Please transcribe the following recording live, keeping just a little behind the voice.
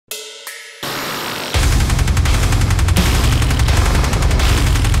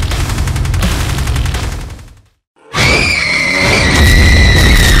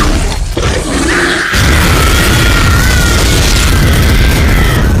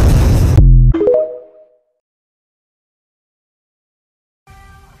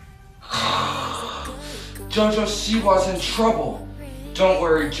Jojo Siwa's in trouble. Don't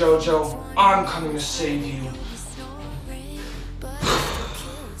worry, Jojo. I'm coming to save you.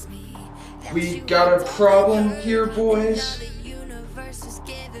 We got a problem here, boys?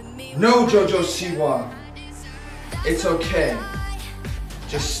 No, Jojo Siwa. It's okay.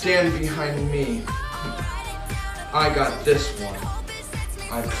 Just stand behind me. I got this one.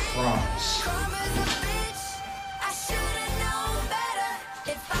 I promise.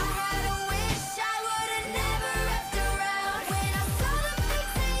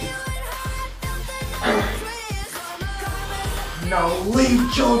 Now leave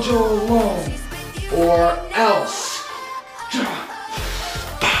Jojo alone, or else.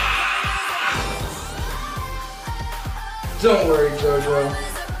 Don't worry, Jojo.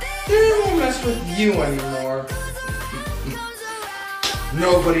 They won't mess with you anymore.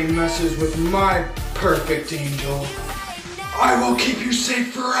 Nobody messes with my perfect angel. I will keep you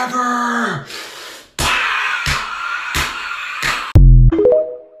safe forever.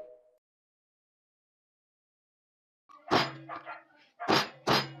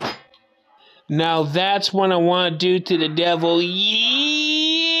 Now that's what I want to do to the devil. Yeah!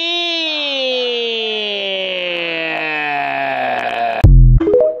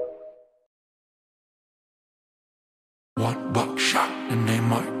 One buckshot and they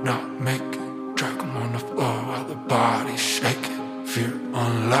might not make it. Drag them on the floor while the body's shaking. Fear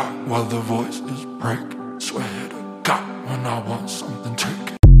unlocked while the voices break. Swear to God when I want something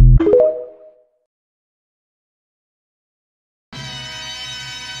taken.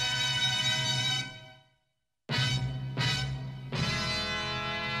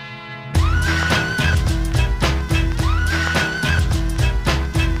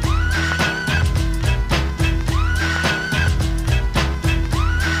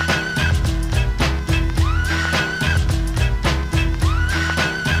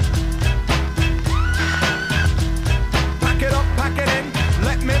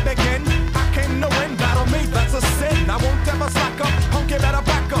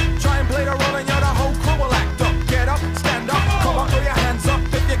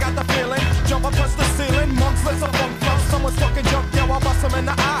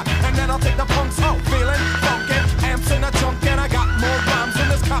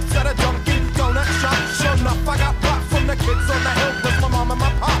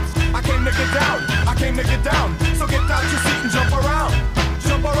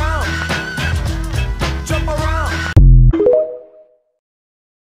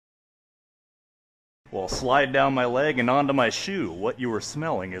 Well, slide down my leg and onto my shoe. What you were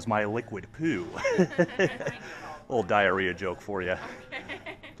smelling is my liquid poo. Little diarrhea joke for you.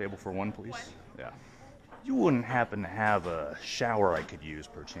 Table for one, please. Yeah. You wouldn't happen to have a shower I could use,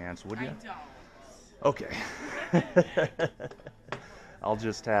 perchance, would you? I don't. Okay. I'll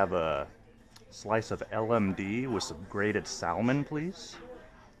just have a slice of LMD with some grated salmon, please.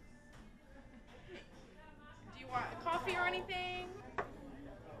 Do you want coffee or anything?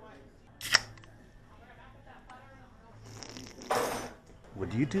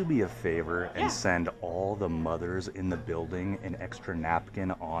 Would you do me a favor and send all the mothers in the building an extra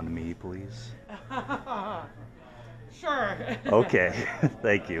napkin on me, please? Sure. Okay,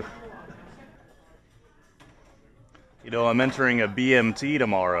 thank you. You know, I'm entering a BMT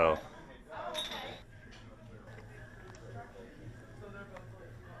tomorrow.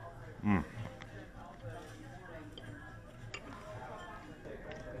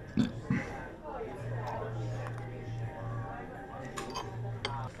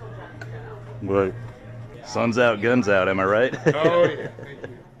 What? Sun's out, guns out, am I right? Oh, yeah.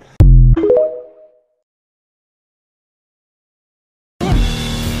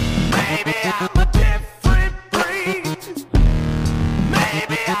 Maybe I'm a different breed.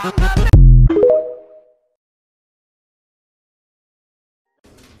 Maybe I'm a...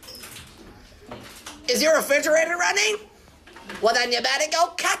 Is your refrigerator running? Well, then you better go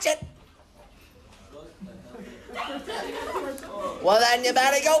catch it. Well, then you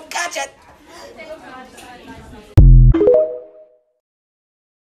better go catch it.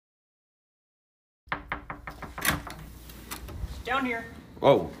 Down here.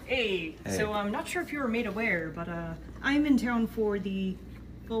 Whoa. Hey. Hey. So I'm not sure if you were made aware, but I'm in town for the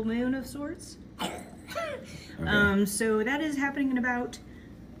full moon of sorts. Okay. So that is happening in about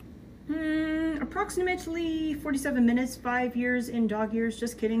approximately 47 minutes, 5 years in dog years.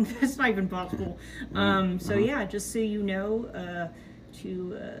 Just kidding. That's not even possible. So yeah, just so you know,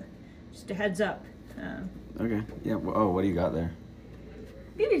 just a heads up. Okay. Yeah. Oh, what do you got there?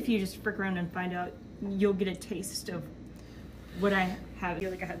 Maybe if you just frick around and find out, you'll get a taste of what I have. Here,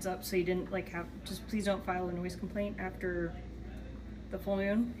 like a heads up, so you didn't like have. Just please don't file a noise complaint after the full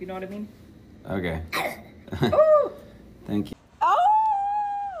moon. You know what I mean? Okay. Thank you.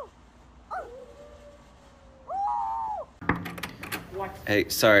 Hey,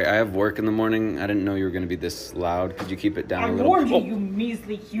 sorry, I have work in the morning. I didn't know you were going to be this loud. Could you keep it down a little? I warned you, you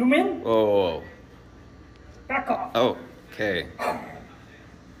measly human. Oh. Back off. Oh, okay.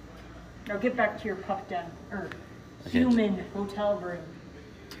 Now get back to your puff den, or human hotel room.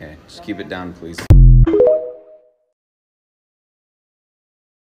 Okay, just keep it down, please.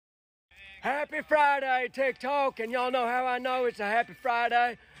 Happy Friday, TikTok, and y'all know how I know it's a happy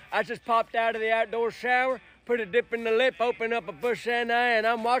Friday. I just popped out of the outdoor shower, put a dip in the lip, open up a bush and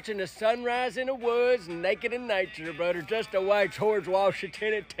I'm watching the sunrise in the woods, naked in nature, brother, just the way George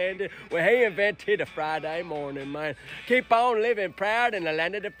Washington intended when he invented a Friday morning, man. Keep on living proud in the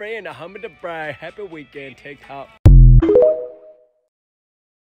land of the free and the home of the brave. Happy weekend, TikTok.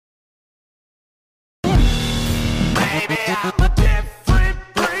 Maybe I'm a different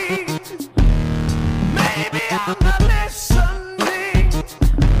breed. Maybe I'm not listening.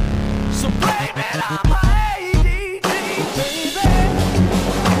 So blame it on my ADD, baby.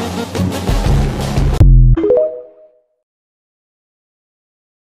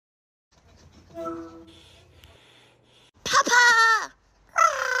 Papa!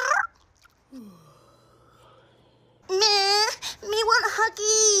 Me want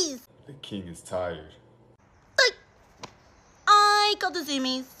huggies. The king is tired. I got the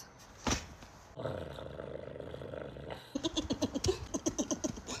zoomies.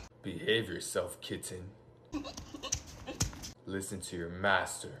 Behave yourself, kitten. Listen to your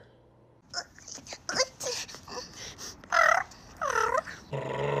master.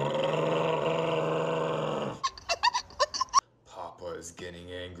 Papa is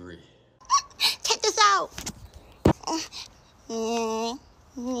getting angry. Check this out.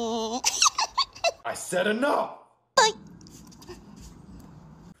 I said enough! Good.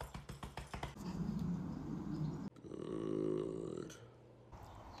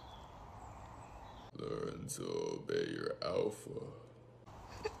 Learn to obey your alpha.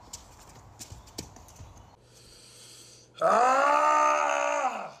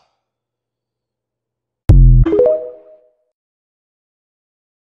 Ah!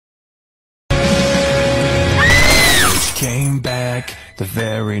 Came back the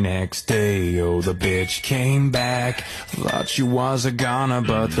very next day. Oh, the bitch came back. Thought she was a goner,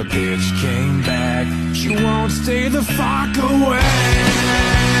 but the bitch came back. She won't stay the fuck away.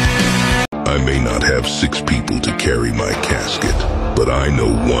 I may not have 6 people to carry my casket, but I know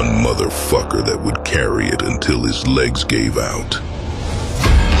one motherfucker that would carry it until his legs gave out.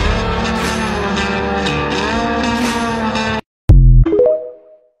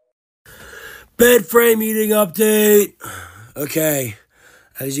 Bed frame eating update. Okay,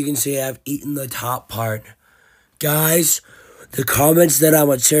 as you can see, I've eaten the top part. Guys, the comments that I'm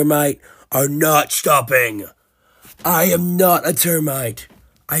a termite are not stopping. I am not a termite.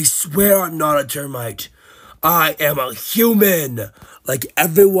 I swear I'm not a termite. I am a human, like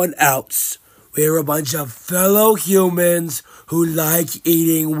everyone else. We're a bunch of fellow humans who like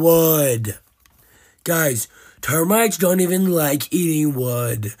eating wood. Guys, termites don't even like eating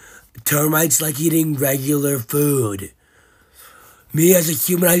wood. Termites like eating regular food. Me as a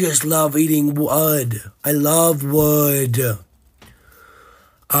human, I just love eating wood. I love wood.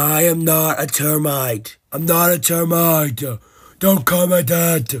 I am not a termite. I'm not a termite. Don't comment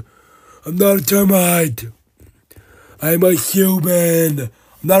that. I'm not a termite. I'm a human. I'm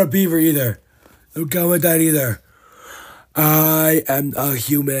not a beaver either. Don't comment that either. I am a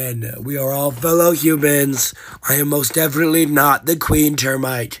human. We are all fellow humans. I am most definitely not the queen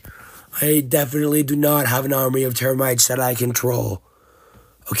termite. I definitely do not have an army of termites that I control.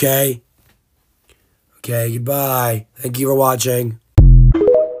 Okay? Okay, goodbye. Thank you for watching.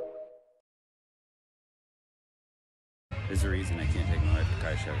 There's a reason I can't take my wife to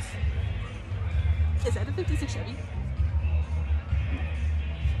car shows. Is that a 56 Chevy?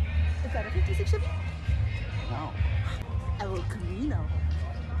 Is that a 56 Chevy? No. El Camino.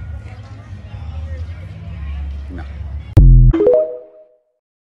 No.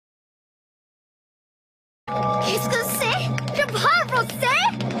 Qu'est-ce que c'est? Je parle français?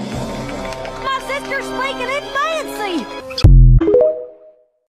 My sister's speaking it fancy.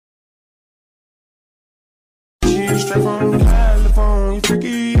 She straight from California,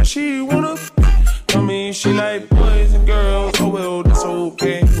 freaky, yeah, she wanna tell me she like boys and girls. Oh well, that's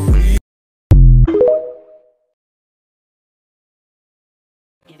okay for me.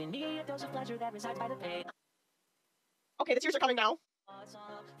 Giving me a dose of pleasure that resides by the bay. Okay, the tears are coming now.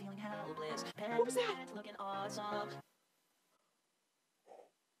 What was that? Looking awesome.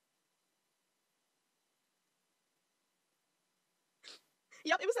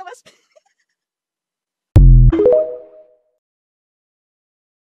 Yep, it was Ellis.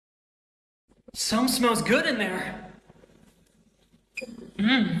 Something smells good in there.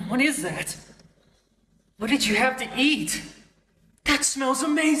 What is that? What did you have to eat? That smells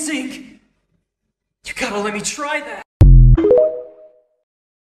amazing. You gotta let me try that.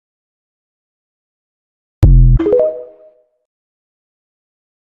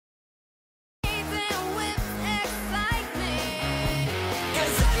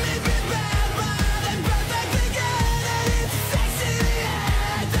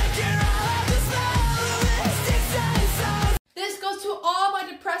 This goes to all my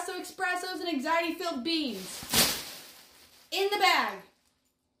depresso espressos and anxiety-filled beans. In the bag.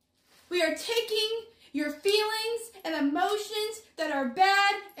 We are taking your feelings and emotions that are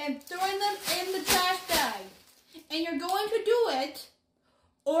bad and throwing them in the trash bag. And you're going to do it,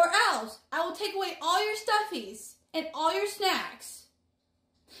 or else I will take away all your stuffies and all your snacks.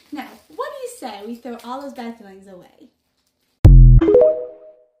 Now, what do you say we throw all those bad feelings away?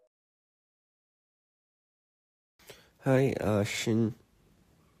 Hi, Shin.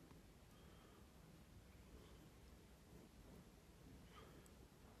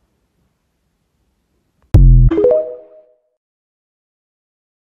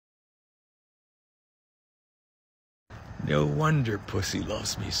 No wonder Pussy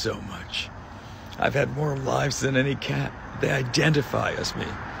loves me so much. I've had more lives than any cat. They identify as me.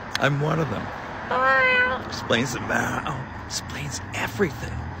 I'm one of them. Explains the explains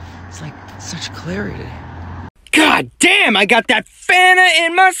everything. It's like such clarity. God damn, I got that Fanta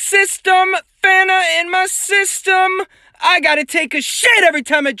in my system. Fanta in my system. I gotta take a shit every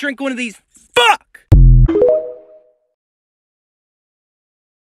time I drink one of these. Fuck!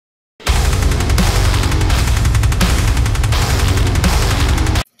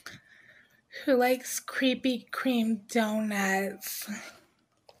 Who likes creepy cream donuts?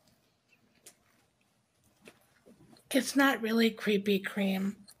 It's not really creepy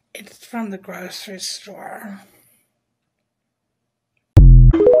cream. It's from the grocery store.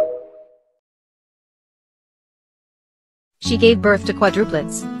 She gave birth to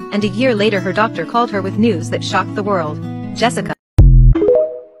quadruplets, and a year later her doctor called her with news that shocked the world. Jessica.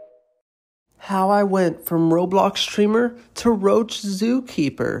 How I went from Roblox streamer to roach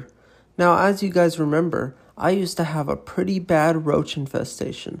zookeeper. Now, as you guys remember, I used to have a pretty bad roach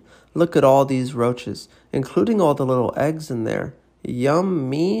infestation. Look at all these roaches, including all the little eggs in there.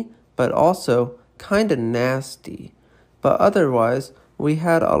 Yummy, but also kinda nasty. But otherwise, we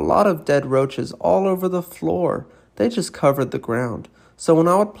had a lot of dead roaches all over the floor. They just covered the ground. So when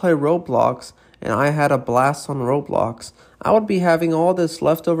I would play Roblox and I had a blast on Roblox, I would be having all this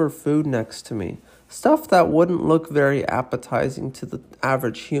leftover food next to me. Stuff that wouldn't look very appetizing to the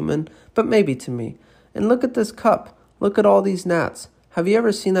average human, but maybe to me. And look at this cup. Look at all these gnats. Have you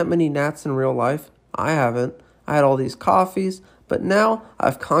ever seen that many gnats in real life? I haven't. I had all these coffees, but now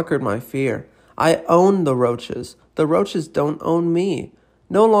I've conquered my fear. I own the roaches. The roaches don't own me.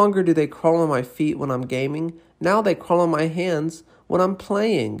 No longer do they crawl on my feet when I'm gaming. Now they crawl on my hands when I'm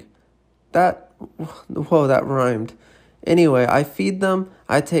playing. Whoa, that rhymed. Anyway, I feed them.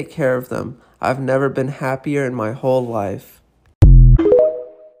 I take care of them. I've never been happier in my whole life.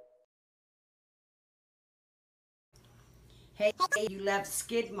 Hey, you left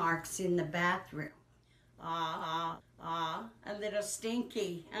skid marks in the bathroom. A little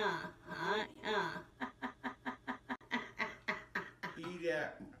stinky. Eat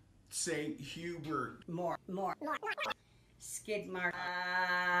at St. Hubert. More. Skid mark.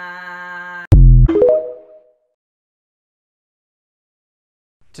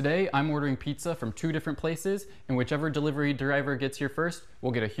 Today, I'm ordering pizza from 2 different places, and whichever delivery driver gets here first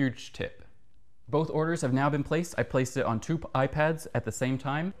will get a huge tip. Both orders have now been placed. I placed it on 2 iPads at the same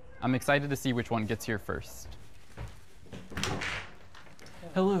time. I'm excited to see which one gets here first.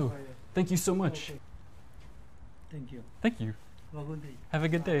 Hello. Thank you so much. Thank you. Thank you. Have a good day. Have a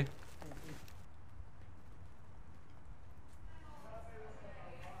good day.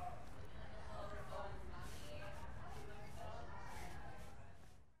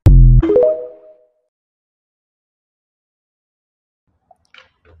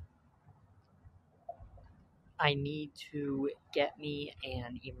 I need to get me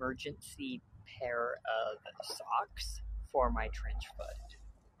an emergency pair of socks for my trench foot.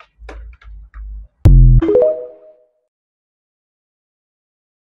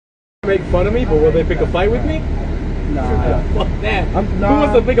 Make fun of me, but will they pick a fight with me? Nah. Fuck that. Who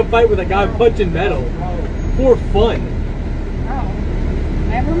wants to pick a fight with a guy punching metal? For fun.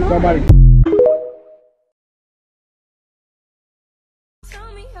 Never mind. Somebody.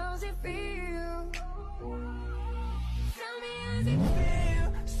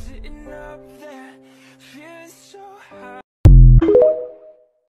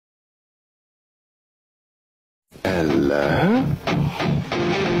 Hello?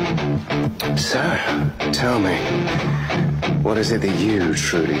 So, tell me, what is it that you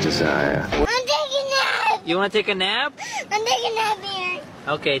truly desire? I'm taking a nap! You want to take a nap? I'm taking a nap here.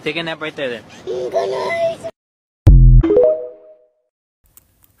 Okay, take a nap right there then. Good night.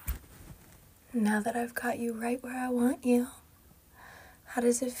 Now that I've got you right where I want you, how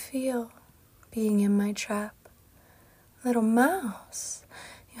does it feel being in my trap? Little mouse,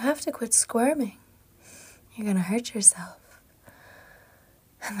 you have to quit squirming. You're gonna hurt yourself.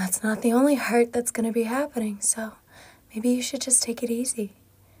 And that's not the only hurt that's gonna be happening, so maybe you should just take it easy.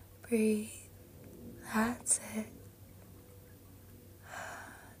 Breathe. That's it.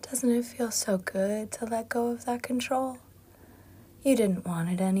 Doesn't it feel so good to let go of that control? You didn't want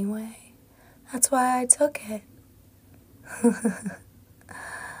it anyway. That's why I took it.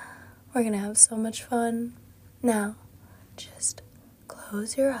 We're gonna have so much fun. Now, just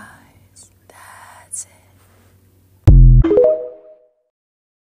close your eyes. That's it.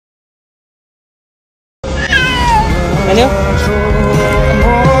 Hello?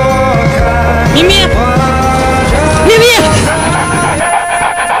 Mimi! Mimi!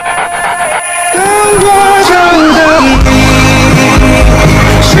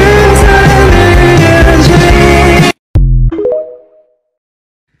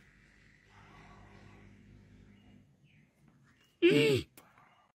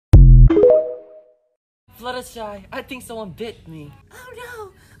 Fluttershy, I think someone bit me. Oh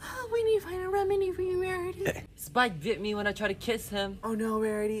no! Oh, we need to find a remedy for you, Rarity. Spike bit me when I tried to kiss him. Oh no,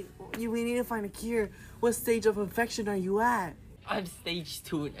 Rarity. We need to find a cure. What stage of infection are you at? I'm stage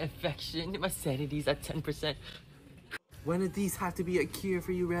 2 infection. My sanity's at 10%. When did these have to be a cure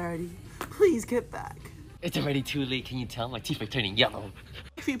for you, Rarity? Please get back. It's already too late, can you tell? My teeth are turning yellow.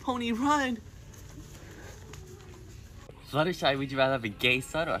 Every pony run. Fluttershy, would you rather have a gay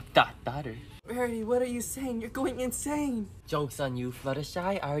son or a daughter? Rarity, what are you saying? You're going insane. Joke's on you, Fluttershy.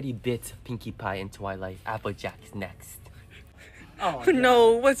 I already bit Pinkie Pie in Twilight. Applejack's next. Oh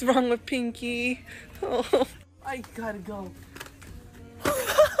no, what's wrong with Pinkie? Oh, I gotta go.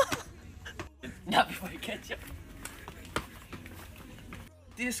 Not before I catch you.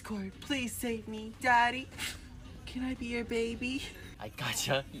 Discord, please save me. Daddy, can I be your baby? I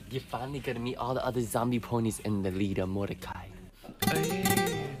gotcha. You're finally gonna meet all the other zombie ponies and the leader, Mordecai.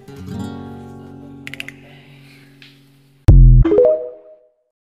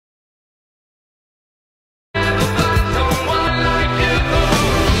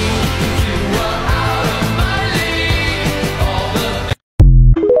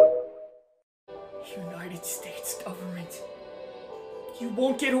 United States government. You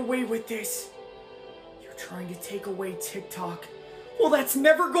won't get away with this. You're trying to take away TikTok. Well, that's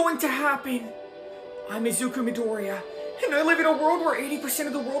never going to happen. I'm Izuku Midoriya, and I live in a world where 80%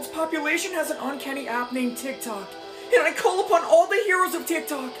 of the world's population has an uncanny app named TikTok. And I call upon all the heroes of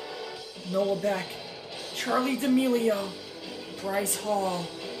TikTok. Noah Beck, Charlie D'Amelio, Bryce Hall,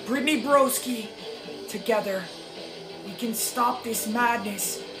 Brittany Broski. Together, we can stop this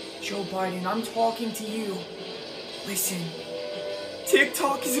madness. Joe Biden, I'm talking to you. Listen,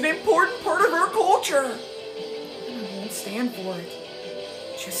 TikTok is an important part of our culture. And I won't stand for it.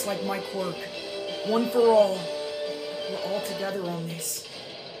 Just like my quirk. One for all. We're all together on this.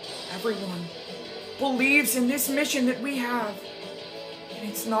 Everyone believes in this mission that we have. And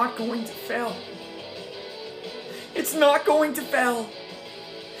it's not going to fail. It's not going to fail.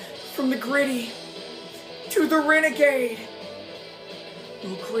 From the gritty to the renegade.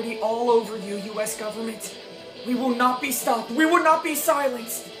 We'll gritty all over you, US government. We will not be stopped. We will not be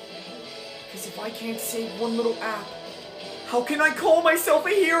silenced. Because if I can't save one little app, how can I call myself a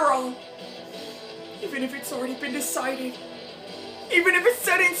hero? Even if it's already been decided. Even if it's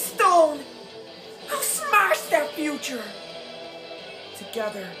set in stone. I'll smash that future.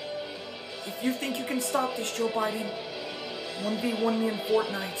 Together. If you think you can stop this, Joe Biden, 1v1 me in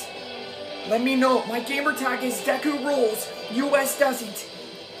Fortnite. Let me know. My gamer tag is Deku Rules. US doesn't.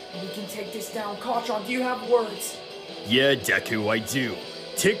 We can take this down. Kachon, do you have words? Yeah, Deku, I do.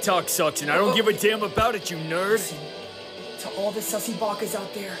 TikTok sucks and I don't give a damn about it, you nerd. Listen, to all the sussy bakas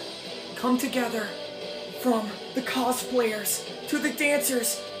out there, come together. From the cosplayers, to the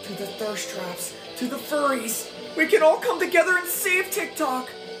dancers, to the thirst traps, to the furries. We can all come together and save TikTok.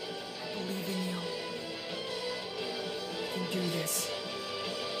 I believe in you. You can do this.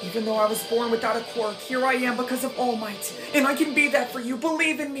 Even though I was born without a quirk, here I am because of All Might. And I can be that for you.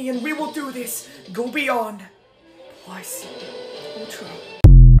 Believe in me and we will do this. Go beyond. Plus, Ultra.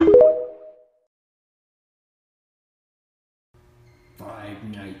 Five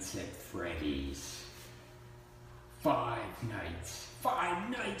Nights at Freddy's. 5 nights. 5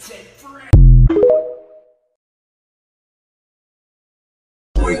 nights at Freddy's.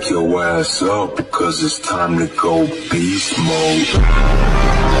 wake your ass up, cause it's time to go beast mode.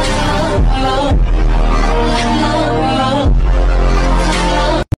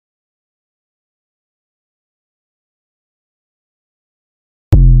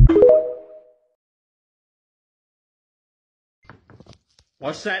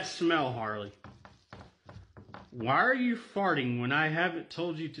 What's that smell, Harley? Why are you farting when I haven't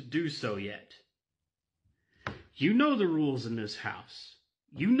told you to do so yet? You know the rules in this house.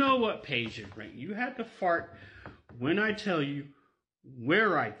 You know what page it ring. You have to fart when I tell you,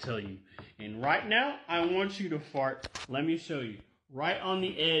 where I tell you. And right now, I want you to fart. Let me show you. Right on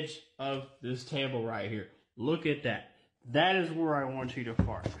the edge of this table right here. Look at that. That is where I want you to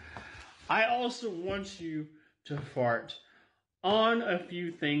fart. I also want you to fart on a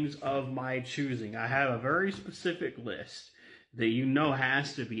few things of my choosing. I have a very specific list that you know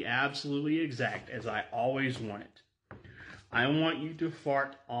has to be absolutely exact, as I always want it. I want you to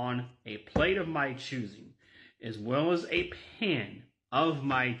fart on a plate of my choosing, as well as a pan of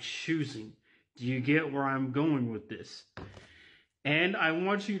my choosing. Do you get where I'm going with this? And I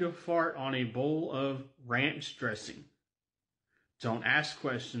want you to fart on a bowl of ranch dressing. Don't ask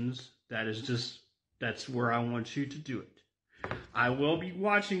questions. That's where I want you to do it. I will be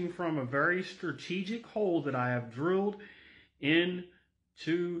watching from a very strategic hole that I have drilled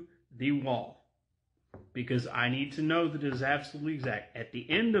into the wall, because I need to know that it is absolutely exact. At the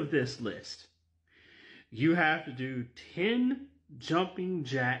end of this list, you have to do 10 jumping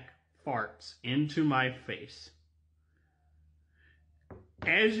jack farts into my face.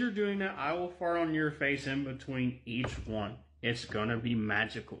 As you're doing that, I will fart on your face in between each one. It's gonna be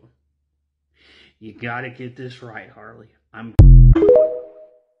magical. You gotta get this right, Harley.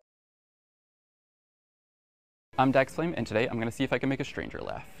 I'm Dax Flame, and today I'm gonna see if I can make a stranger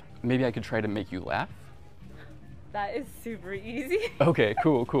laugh. Maybe I could try to make you laugh? That is super easy. Okay,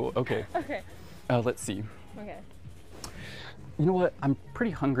 cool, okay. Okay. Let's see. Okay. You know what? I'm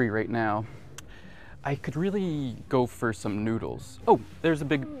pretty hungry right now. I could really go for some noodles. Oh, there's a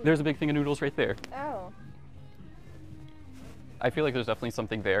big thing of noodles right there. Oh. I feel like there's definitely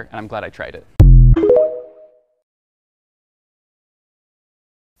something there, and I'm glad I tried it.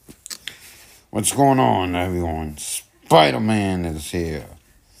 What's going on, everyone? Spider-Man is here.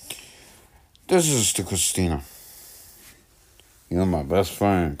 This is to Christina. You're my best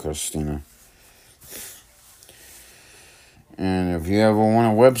friend, Christina. And if you ever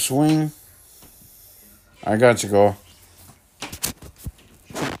want a web swing, I got you, girl.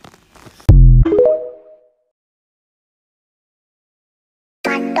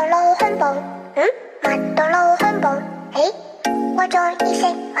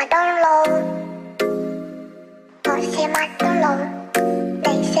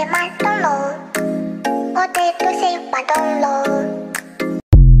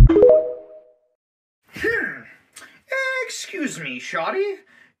 Excuse me, Shawty.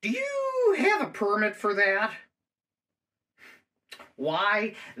 Do you have a permit for that?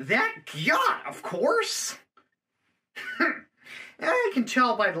 Why, that yacht, of course. I can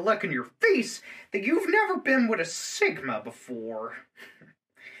tell by the look on your face that you've never been with a Sigma before.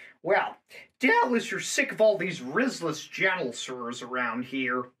 Well, doubtless you're sick of all these rizless gentle sirs around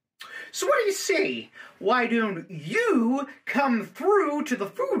here. So what do you say? Why don't you come through to the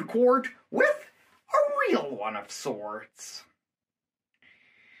food court with a real one of sorts?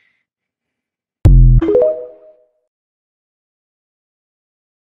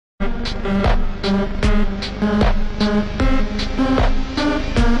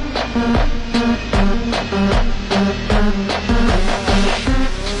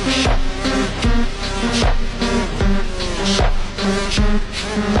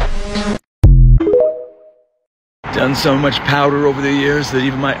 Done so much powder over the years that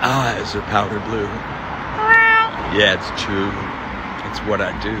even my eyes are powder blue. Yeah, it's true. It's what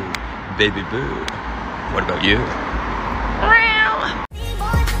I do, baby boo. What about you?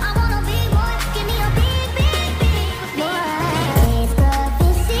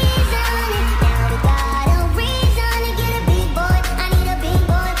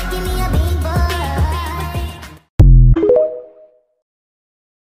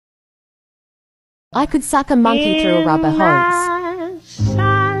 I could suck a monkey through a rubber hose.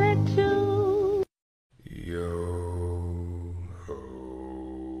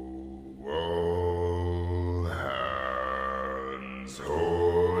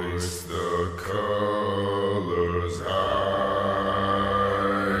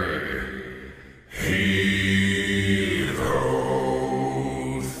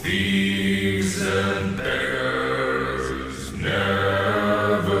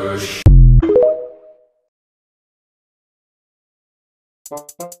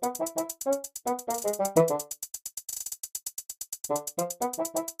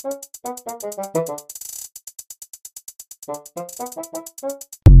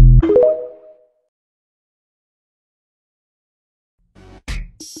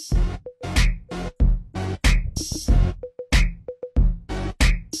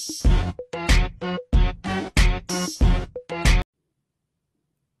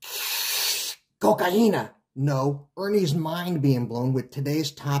 Cocaina. No, Ernie's mind being blown with today's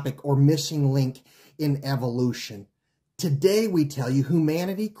topic or missing link in evolution. Today we tell you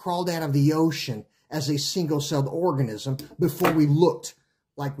humanity crawled out of the ocean as a single-celled organism before we looked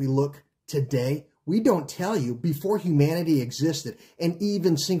like we look today. We don't tell you before humanity existed and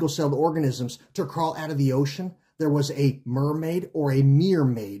even single-celled organisms to crawl out of the ocean, there was a mermaid or a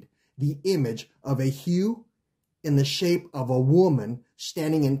mermaid, the image of a hue in the shape of a woman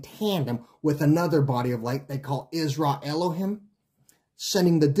standing in tandem with another body of light they call Isra Elohim,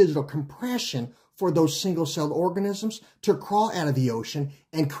 sending the digital compression for those single-celled organisms to crawl out of the ocean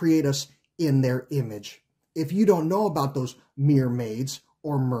and create us in their image. If you don't know about those mermaids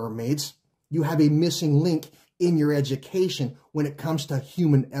or mermaids, you have a missing link in your education when it comes to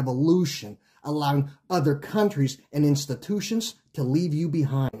human evolution, allowing other countries and institutions to leave you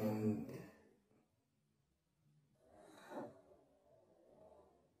behind.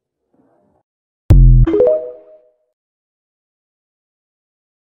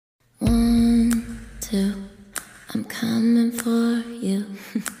 One, two, I'm coming for you.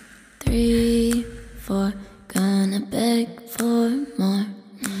 3, 4, gonna beg for more.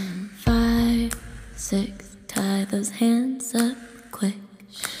 5, 6, tie those hands up quick.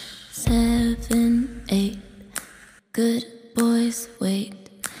 7, 8, good boys wait.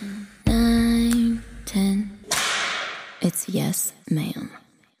 9, 10, it's yes, ma'am.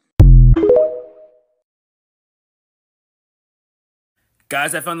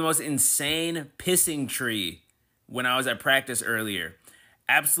 Guys, I found the most insane pissing tree when I was at practice earlier.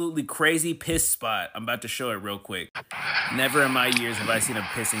 Absolutely crazy piss spot. I'm about to show it real quick. Never in my years have I seen a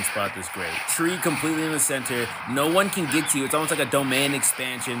pissing spot this great. Tree completely in the center. No one can get to you. It's almost like a domain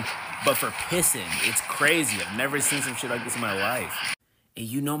expansion, but for pissing. It's crazy. I've never seen some shit like this in my life. And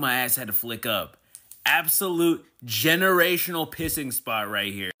you know my ass had to flick up. Absolute generational pissing spot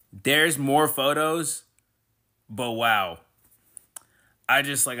right here. There's more photos, but wow. I've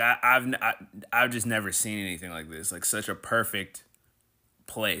just never seen anything like this. Like such a perfect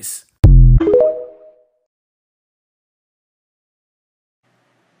place. Oh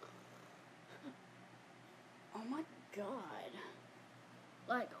my god.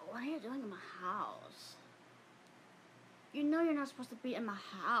 Like, what are you doing in my house? You know you're not supposed to be in my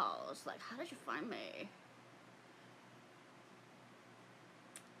house. Like, how did you find me?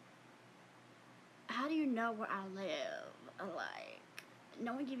 How do you know where I live? Like,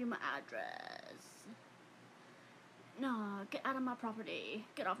 no one gave you my address. No, get out of my property.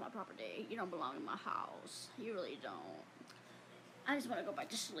 Get off my property. You don't belong in my house. You really don't. I just want to go back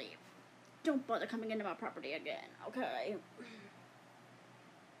to sleep. Don't bother coming into my property again, okay?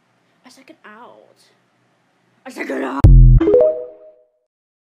 I said get out. I said get out.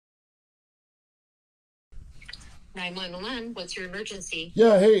 911, what's your emergency?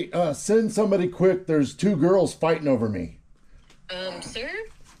 Yeah, hey, send somebody quick. There's 2 girls fighting over me. Sir?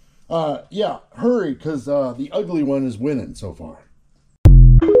 Yeah, hurry, because the ugly one is winning so far.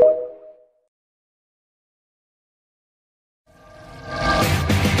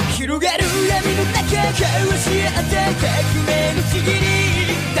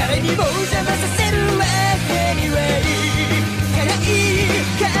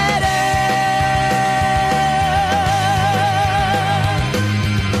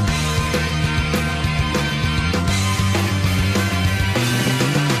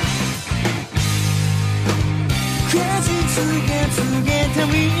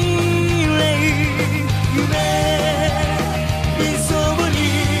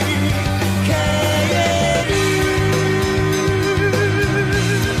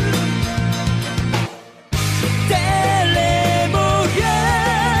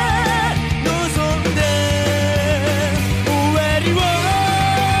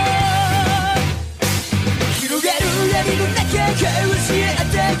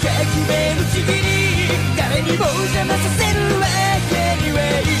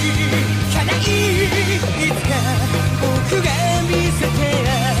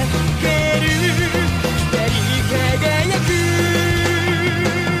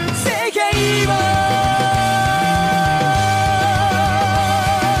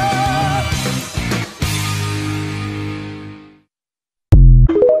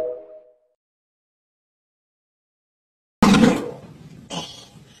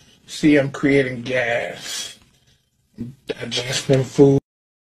 See, I'm creating gas. Digesting food.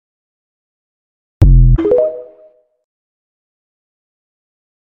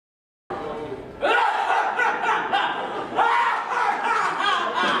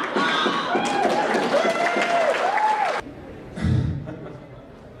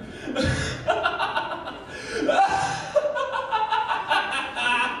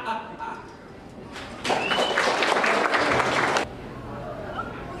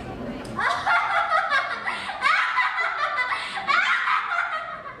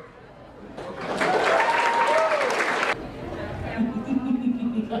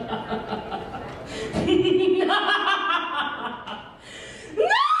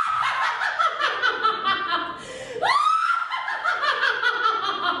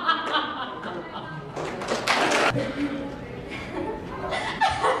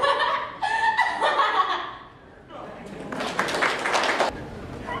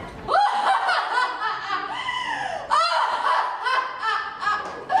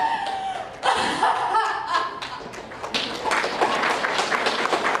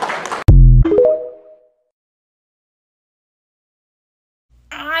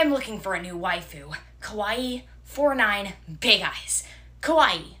 I'm looking for a new waifu. Kawaii, 4'9", big eyes.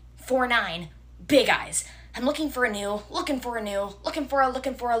 Kawaii, 4'9", big eyes. I'm looking for a new waifu.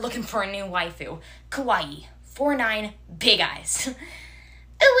 Kawaii, 4'9", big eyes.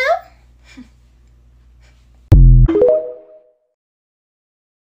 Ooh, ooh.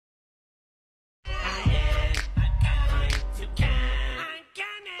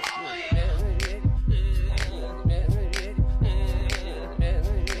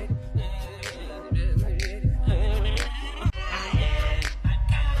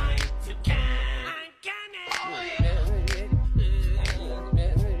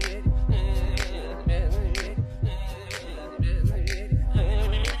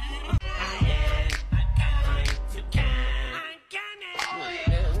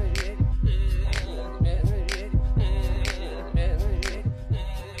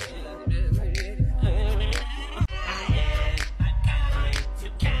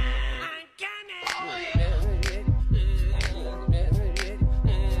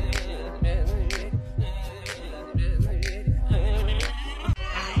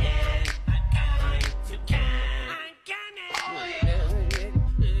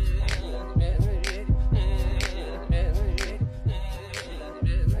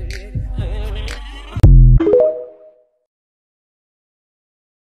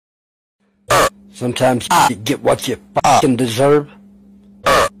 Sometimes you get what you fucking deserve.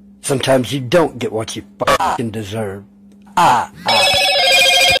 Sometimes you don't get what you fucking deserve.